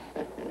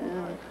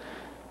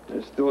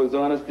 There's still his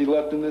honesty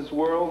left in this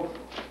world?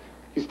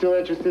 You still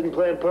interested in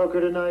playing poker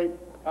tonight?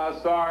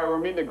 Sorry, we're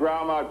meeting the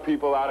groundhog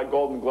people out at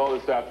Golden Glow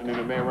this afternoon.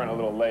 It may run a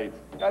little late.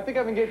 I think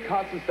I can get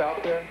Constance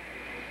out there.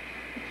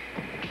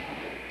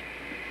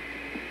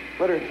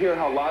 Let her hear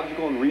how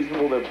logical and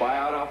reasonable their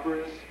buyout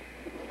offer is.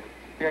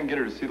 I think I can get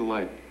her to see the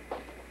light.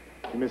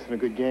 You're missing a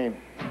good game.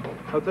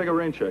 I'll take a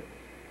rain check.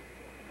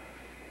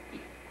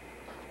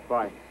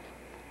 Bye.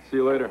 See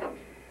you later.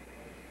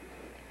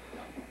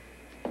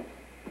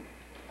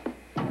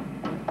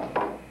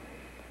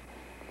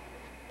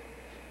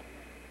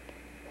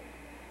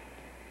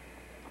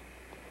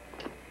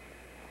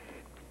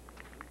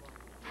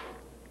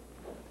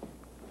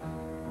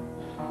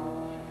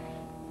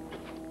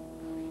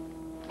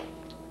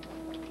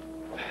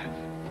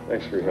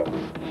 Thanks for your help.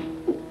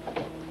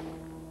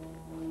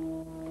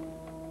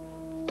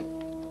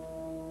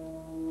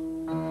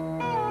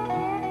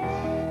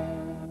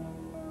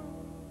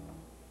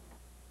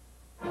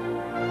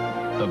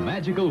 The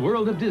magical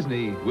world of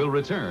Disney will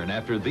return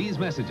after these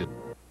messages.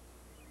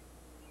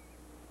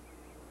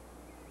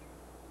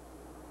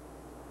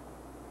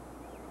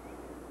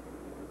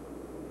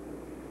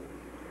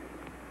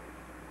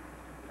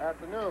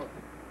 Afternoon.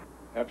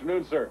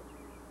 Afternoon, sir.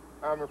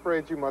 I'm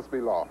afraid you must be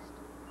lost.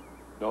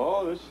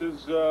 No, this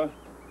is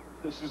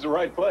the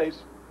right place.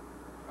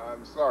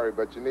 I'm sorry,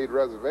 but you need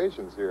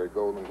reservations here at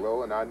Golden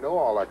Glow, and I know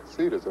all I can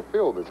see there's a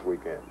field this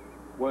weekend.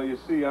 Well, you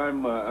see,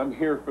 I'm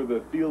here for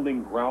the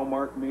Fielding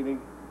Graumark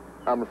meeting.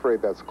 I'm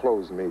afraid that's a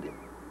closed meeting.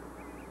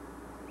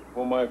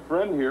 Well, my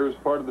friend here is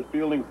part of the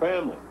Fielding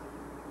family.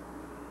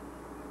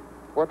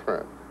 What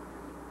friend?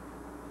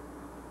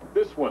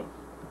 This one.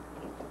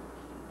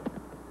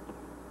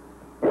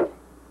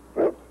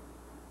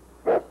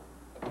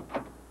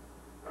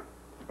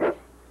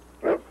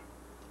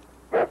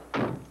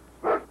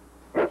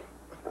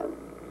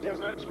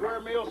 Hasn't had a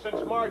square meal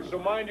since March, so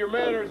mind your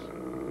manners.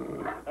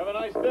 Have a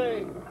nice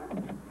day.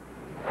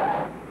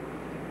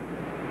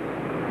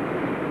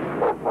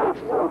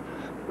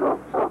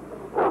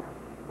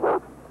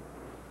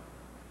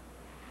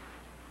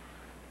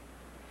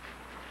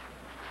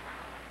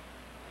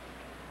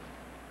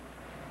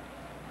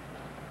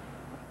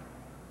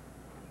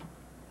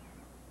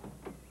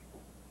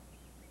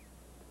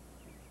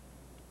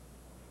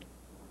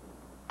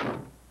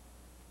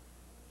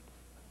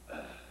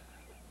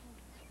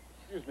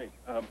 Excuse me,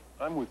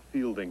 I'm with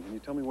Fielding. Can you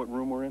tell me what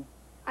room we're in?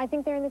 I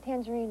think they're in the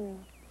tangerine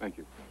room. Thank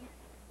you.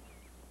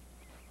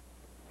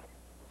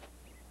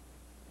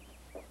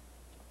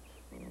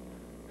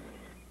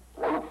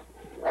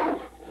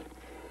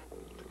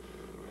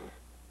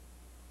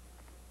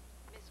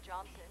 Miss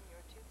Johnson,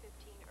 your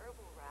 215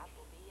 herbal wrap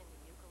will be in the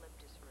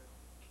eucalyptus room.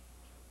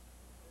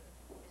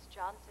 Miss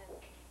Johnson,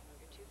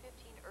 your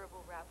 215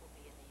 herbal wrap will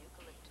be in the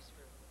eucalyptus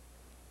room.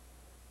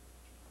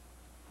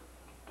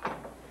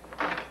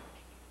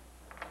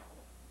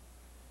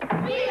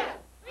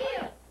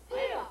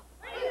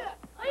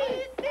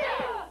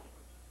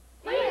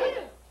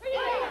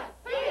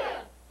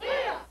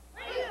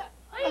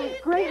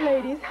 Great,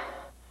 ladies.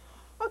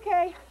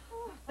 Okay,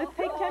 let's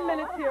take 10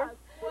 minutes here.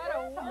 What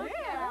a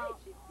workout.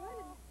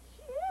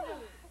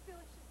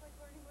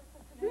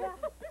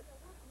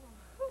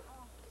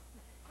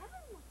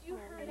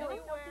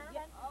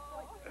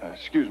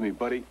 Excuse me,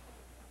 buddy.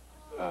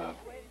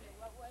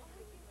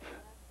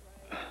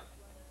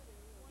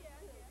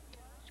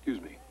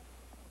 Excuse me.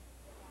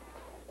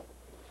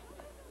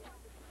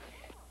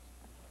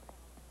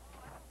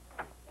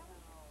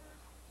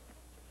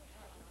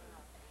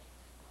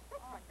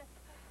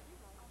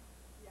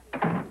 The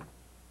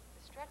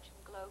Stretch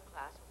and Glow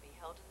class will be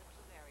held in the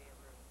plumeria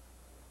room.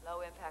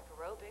 Low-impact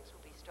aerobics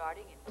will be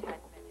starting in 10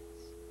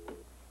 minutes.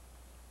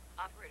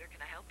 Operator,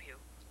 can I help you?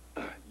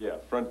 Yeah,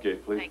 front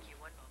gate, please. Thank you.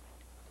 One moment.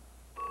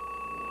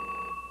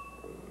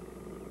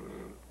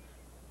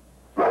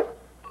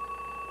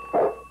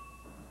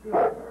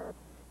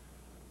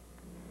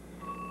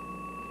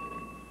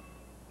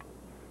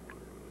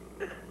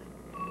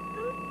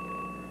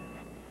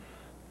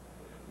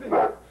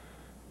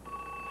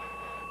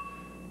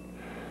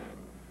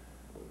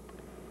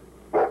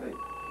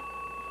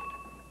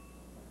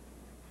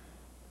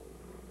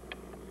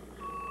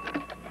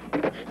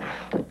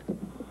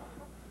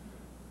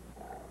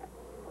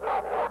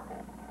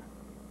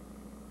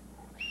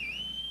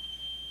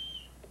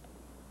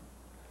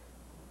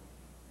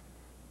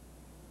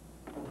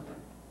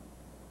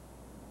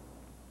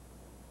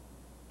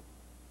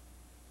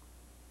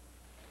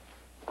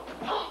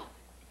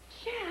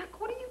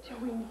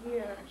 Doing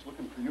here? I was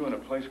looking for you in a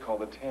place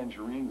called the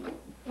Tangerine Room.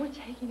 We're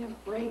taking a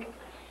break.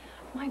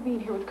 My being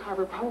here with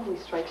Carver probably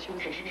strikes you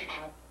as a hip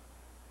hop.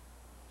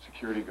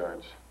 Security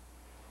guards.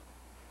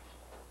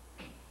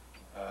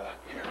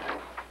 Here.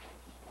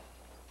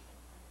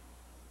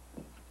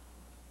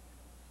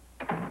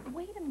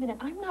 Wait a minute.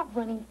 I'm not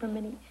running from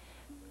any...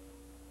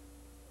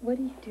 What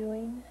are you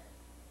doing?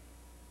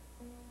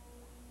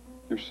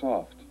 You're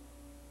soft.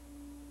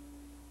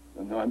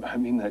 No, I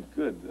mean that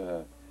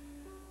good.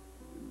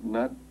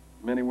 Not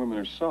many women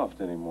are soft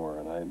anymore,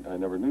 and I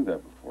never knew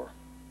that before.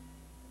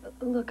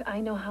 Look, I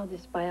know how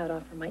this buyout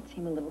offer might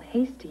seem a little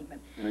hasty, but...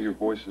 You know, your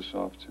voice is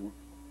soft, too.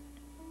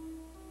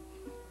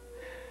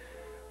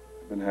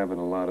 I've been having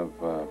a lot of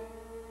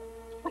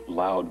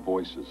loud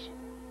voices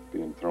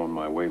being thrown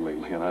my way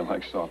lately, and I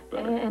like soft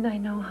better. And I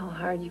know how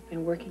hard you've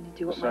been working to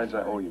do it. Besides,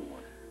 I owe you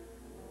one.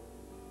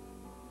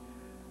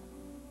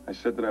 I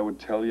said that I would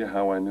tell you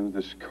how I knew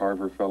this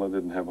Carver fella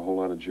didn't have a whole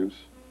lot of juice.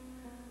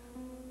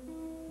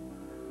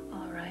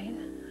 All right.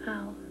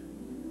 How?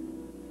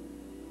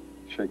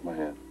 Shake my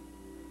hand.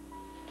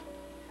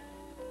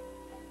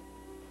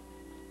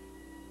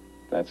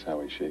 That's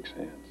how he shakes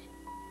hands.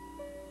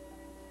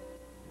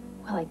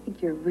 Well, I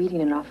think you're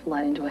reading an awful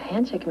lot into a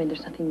handshake. I mean,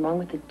 there's nothing wrong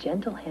with a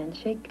gentle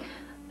handshake.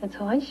 That's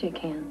how I shake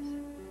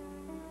hands.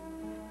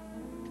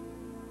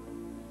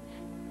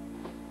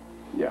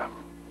 Yeah.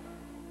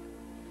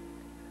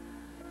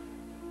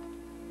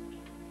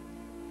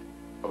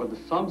 When the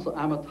sums are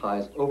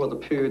amortized over the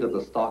period of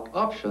the stock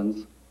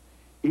options,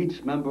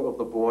 each member of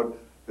the board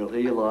will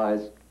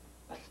realize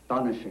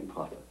astonishing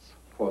profits.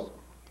 Of course,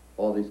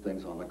 all these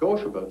things are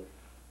negotiable,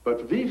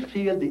 but we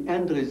feel the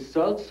end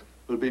results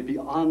will be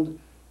beyond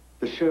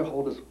the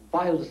shareholders'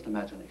 wildest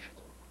imagination.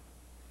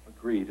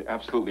 Agreed,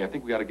 absolutely. I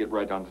think we got to get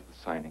right on to the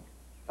signing.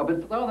 But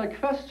there are no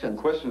questions.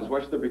 Questions? Why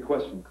should there be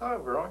questions?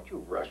 Carver, aren't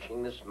you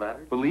rushing this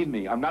matter? Believe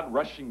me, I'm not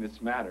rushing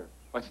this matter.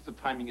 My sense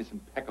of timing is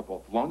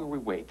impeccable. The longer we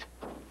wait.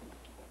 I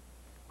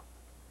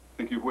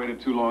think you've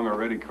waited too long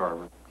already,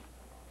 Carver.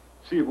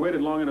 See, you've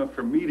waited long enough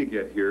for me to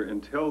get here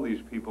and tell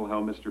these people how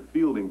Mr.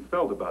 Fielding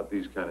felt about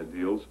these kind of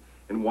deals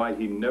and why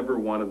he never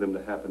wanted them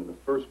to happen in the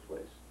first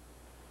place.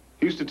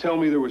 He used to tell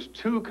me there was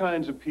two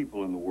kinds of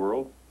people in the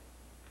world.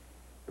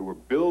 There were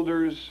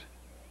builders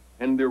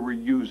and there were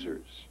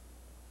users.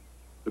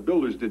 The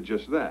builders did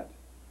just that.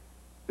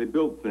 They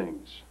built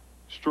things,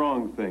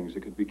 strong things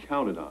that could be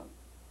counted on.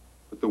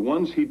 But the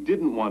ones he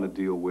didn't want to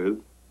deal with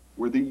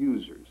were the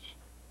users.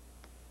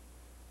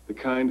 The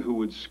kind who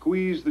would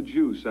squeeze the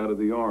juice out of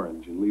the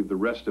orange and leave the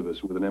rest of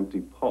us with an empty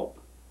pulp.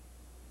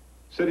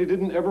 Said he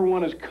didn't ever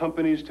want his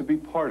companies to be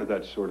part of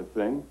that sort of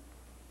thing.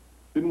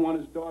 Didn't want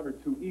his daughter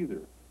to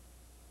either,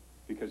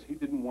 because he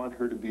didn't want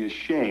her to be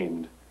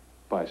ashamed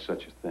by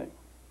such a thing.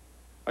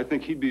 I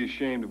think he'd be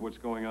ashamed of what's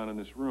going on in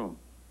this room.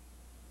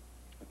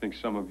 I think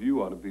some of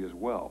you ought to be as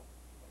well.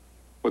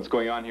 What's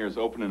going on here is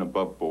open and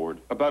above board.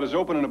 About as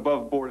open and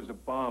above board as a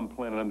bomb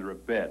planted under a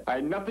bed. I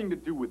had nothing to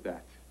do with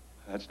that.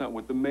 That's not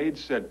what the maid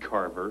said,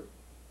 Carver.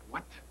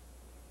 What?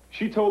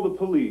 She told the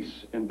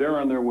police, and they're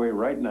on their way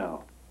right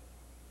now.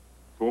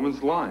 The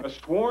woman's lying. A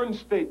sworn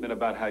statement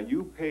about how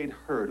you paid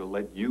her to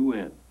let you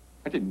in.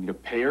 I didn't need to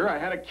pay her. I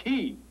had a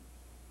key.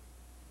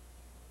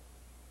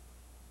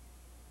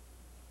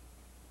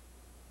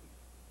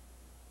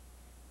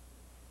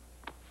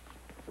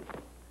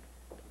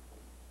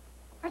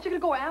 Aren't you gonna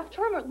go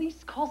after him or at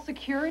least call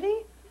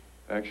security?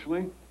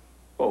 Actually,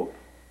 both.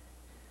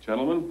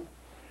 Gentlemen,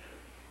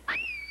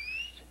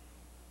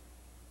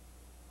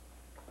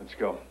 let's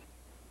go.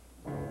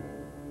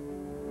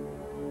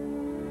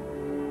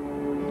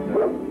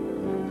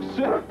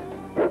 Sit.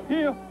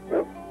 Here.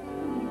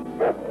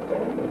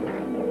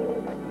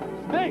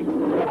 Stay.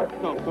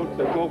 No, don't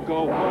say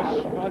go.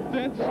 Hush.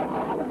 Constance.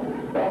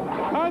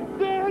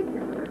 Constance!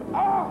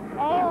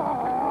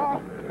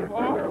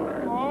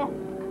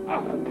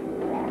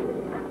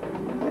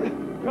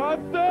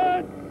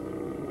 Constance!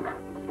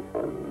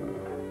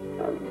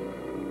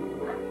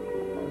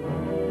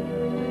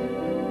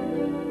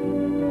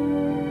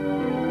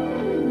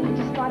 I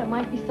just thought it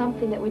might be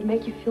something that would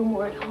make you feel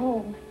more at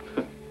home.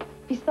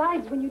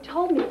 Besides, when you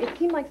told me, it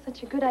seemed like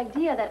such a good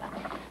idea that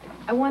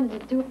I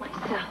wanted to do it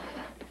myself.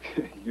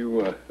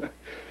 You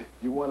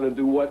wanted to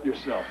do what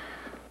yourself?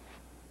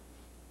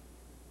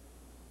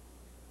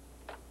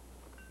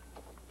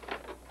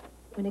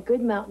 When a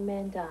good mountain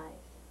man dies,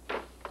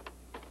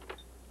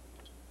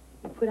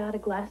 you put out a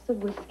glass of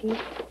whiskey,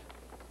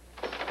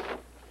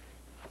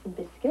 some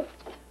biscuits,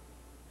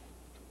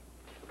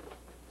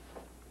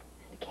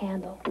 and a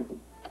candle.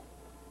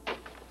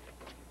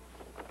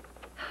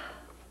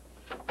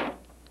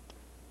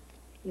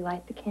 You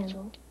light the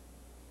candle,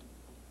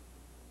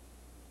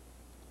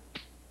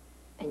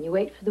 and you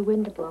wait for the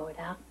wind to blow it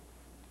out.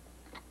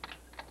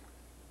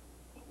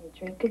 And you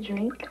drink a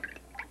drink.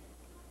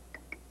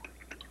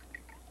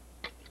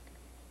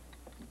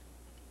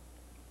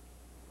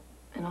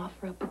 And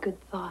offer up a good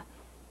thought.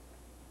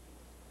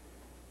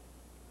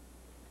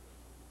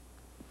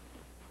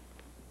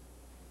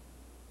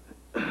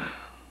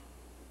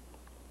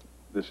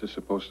 This is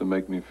supposed to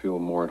make me feel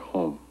more at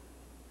home.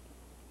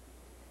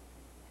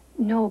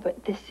 No,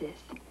 but this is.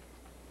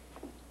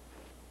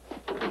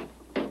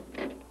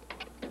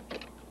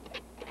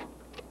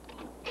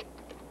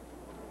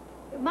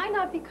 It might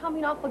not be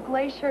coming off a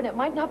glacier, and it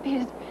might not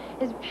be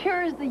as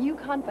pure as the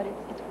Yukon, but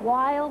it's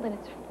wild and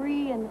it's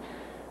free, and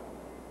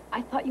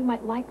I thought you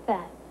might like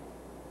that.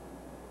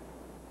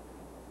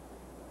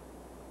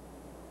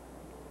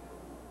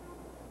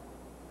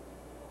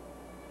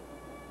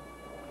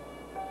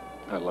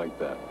 I like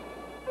that.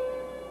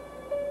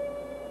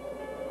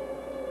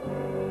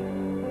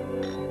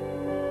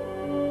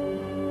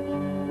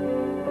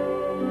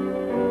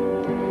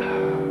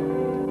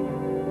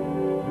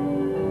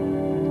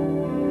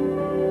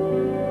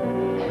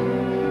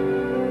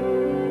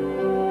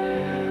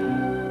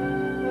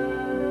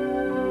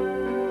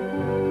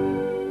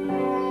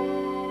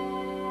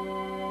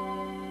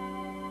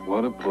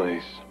 What a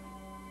place.